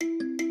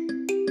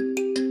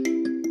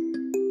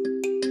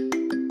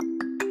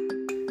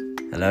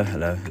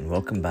Hello, and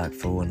welcome back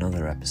for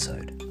another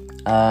episode.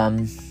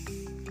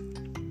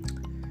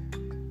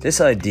 This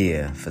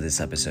idea for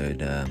this episode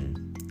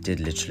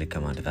did literally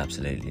come out of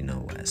absolutely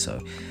nowhere,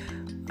 so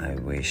I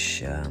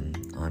wish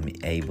I'm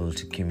able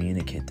to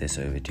communicate this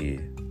over to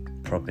you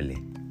properly.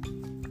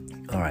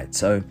 Alright,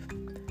 so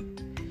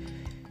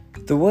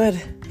the word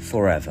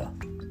forever.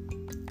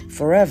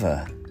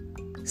 Forever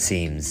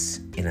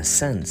seems, in a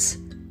sense,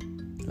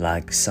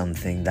 like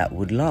something that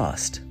would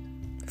last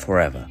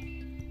forever.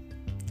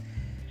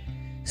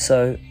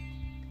 So,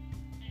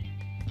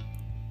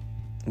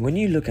 when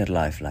you look at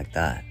life like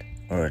that,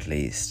 or at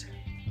least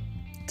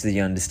to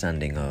the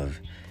understanding of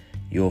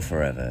you're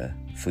forever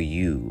for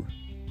you,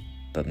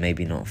 but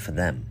maybe not for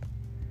them,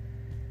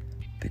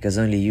 because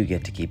only you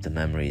get to keep the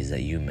memories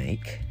that you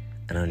make,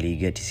 and only you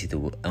get to see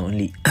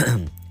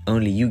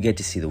only you get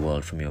to see the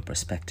world from your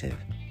perspective.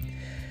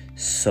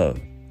 So,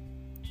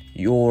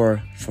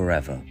 your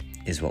forever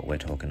is what we're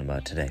talking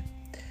about today.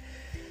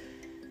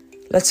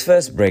 Let's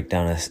first break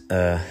down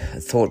a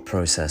thought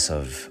process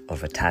of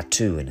a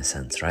tattoo, in a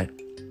sense, right?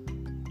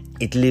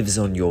 It lives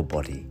on your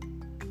body.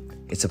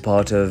 It's a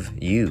part of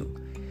you.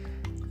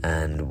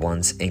 And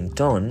once inked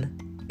on,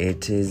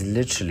 it is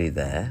literally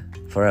there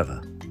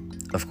forever.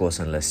 Of course,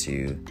 unless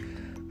you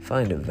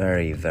find a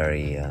very,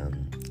 very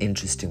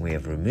interesting way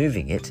of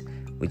removing it,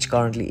 which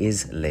currently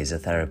is laser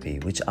therapy,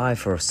 which I,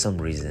 for some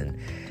reason,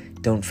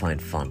 don't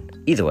find fun.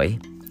 Either way,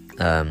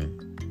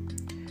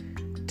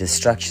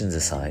 distractions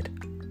aside,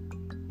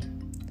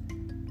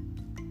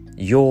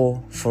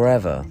 your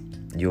forever,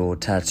 your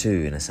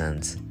tattoo in a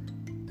sense,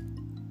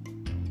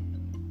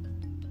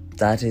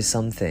 that is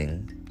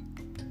something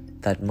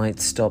that might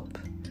stop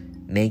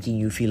making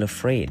you feel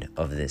afraid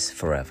of this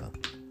forever.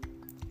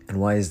 And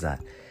why is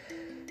that?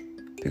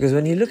 Because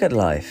when you look at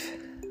life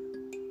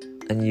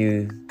and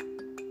you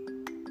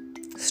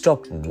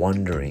stop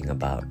wondering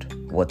about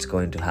what's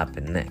going to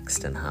happen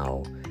next and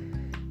how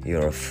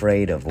you're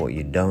afraid of what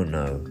you don't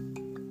know,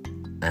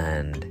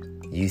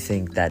 and you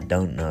think that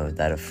don't know,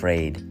 that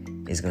afraid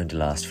is going to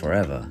last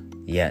forever.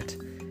 Yet,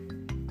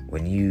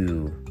 when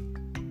you,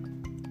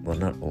 well,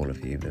 not all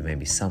of you, but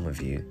maybe some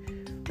of you,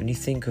 when you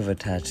think of a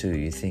tattoo,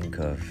 you think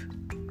of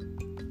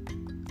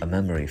a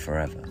memory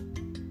forever.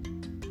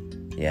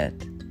 Yet,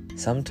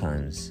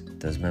 sometimes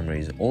those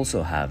memories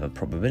also have a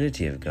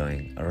probability of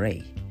going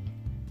awry.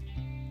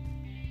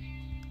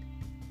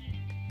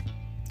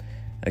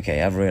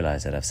 Okay, I've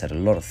realized that I've said a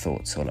lot of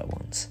thoughts all at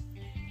once.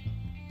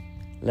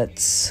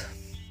 Let's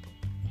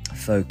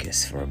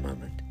focus for a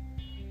moment.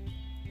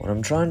 What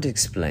I'm trying to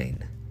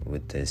explain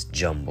with this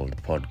jumbled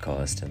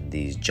podcast and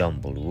these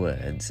jumbled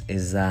words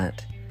is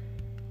that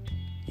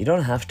you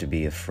don't have to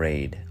be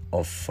afraid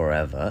of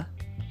forever,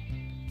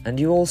 and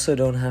you also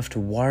don't have to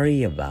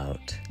worry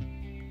about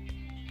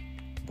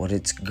what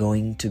it's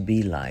going to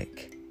be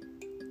like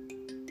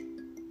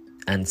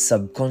and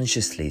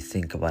subconsciously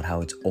think about how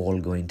it's all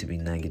going to be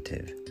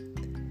negative.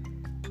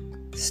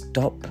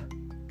 Stop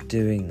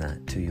doing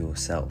that to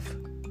yourself.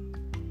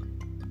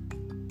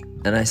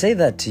 And I say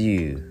that to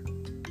you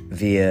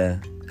via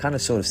kind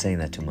of sort of saying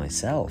that to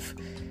myself,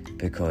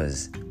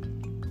 because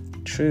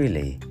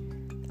truly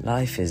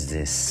life is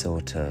this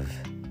sort of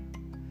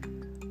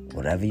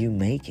whatever you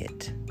make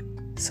it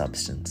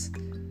substance.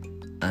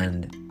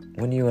 And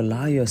when you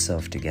allow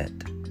yourself to get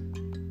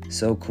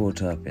so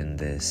caught up in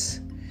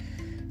this,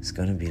 it's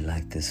going to be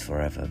like this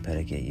forever,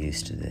 better get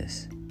used to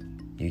this,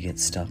 you get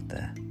stuck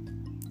there,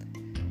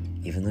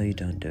 even though you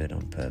don't do it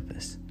on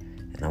purpose.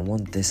 And I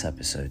want this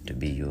episode to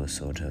be your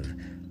sort of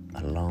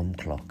alarm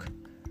clock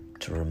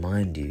to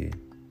remind you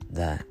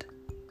that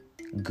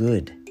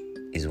good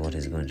is what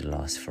is going to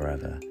last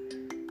forever.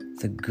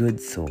 The good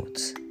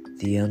thoughts,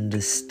 the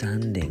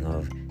understanding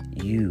of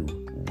you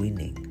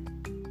winning,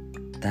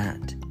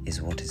 that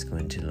is what is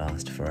going to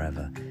last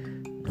forever.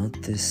 Not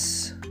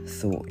this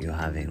thought you're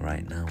having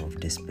right now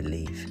of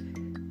disbelief.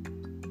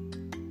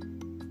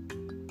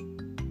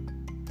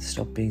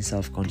 Stop being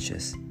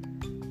self-conscious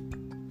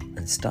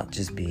and start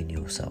just being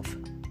yourself.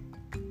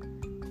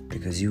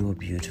 Because you are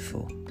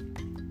beautiful.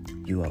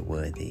 You are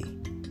worthy,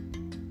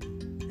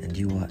 and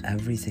you are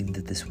everything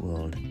that this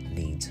world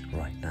needs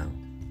right now.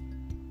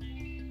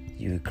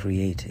 You were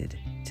created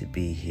to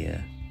be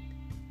here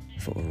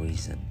for a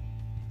reason.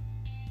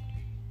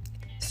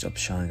 Stop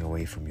shying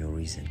away from your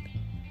reason.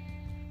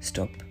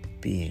 Stop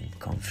being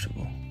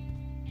comfortable.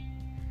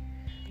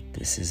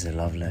 This is a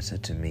love letter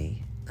to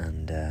me,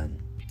 and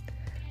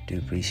do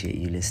appreciate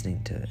you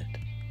listening to it.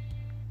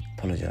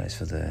 Apologize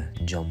for the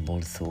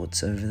jumbled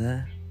thoughts over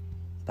there,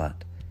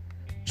 but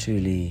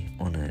truly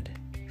honoured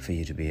for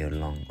you to be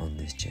along on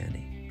this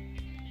journey.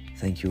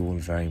 Thank you all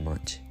very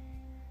much.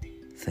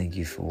 Thank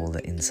you for all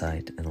the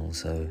insight and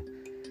also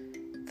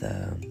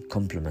the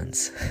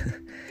compliments.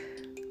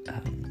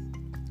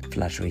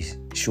 Flattery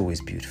sure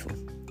is beautiful.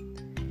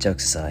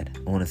 Jokes aside,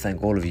 I want to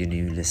thank all of you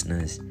new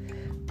listeners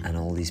and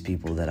all these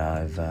people that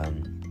I've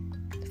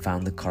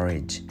found the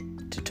courage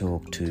to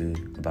talk to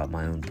about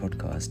my own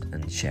podcast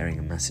and sharing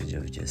a message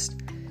of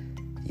just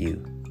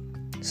you.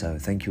 So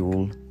thank you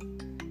all.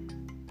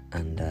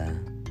 and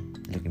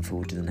looking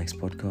forward to the next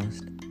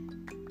podcast,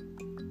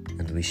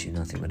 and wish you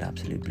nothing but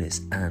absolute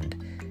bliss. And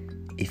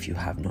if you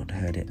have not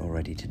heard it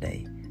already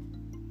today,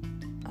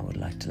 I would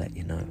like to let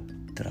you know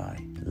that I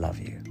love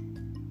you.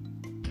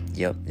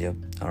 Yep,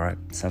 alright,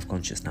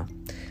 self-conscious now.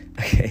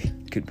 Okay,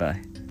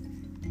 goodbye.